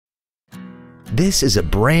This is a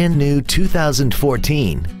brand new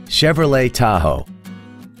 2014 Chevrolet Tahoe.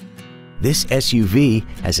 This SUV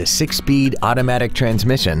has a 6-speed automatic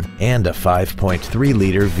transmission and a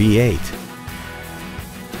 5.3-liter V8.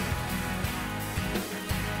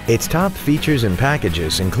 Its top features and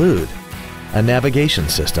packages include a navigation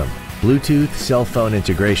system, Bluetooth cell phone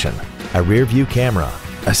integration, a rear-view camera,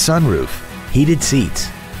 a sunroof, heated seats,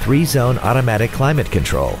 3-zone automatic climate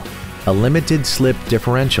control, a limited slip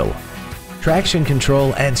differential, traction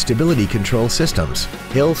control and stability control systems,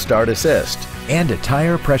 hill start assist, and a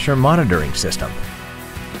tire pressure monitoring system.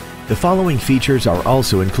 The following features are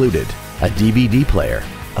also included: a DVD player,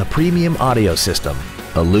 a premium audio system,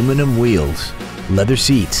 aluminum wheels, leather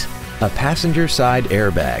seats, a passenger side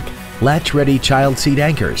airbag, latch-ready child seat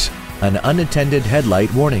anchors, an unattended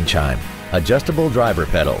headlight warning chime, adjustable driver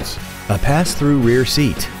pedals, a pass-through rear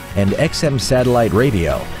seat, and XM satellite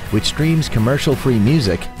radio, which streams commercial-free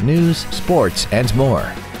music, news, sports, and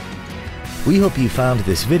more. We hope you found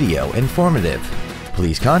this video informative.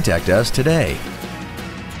 Please contact us today.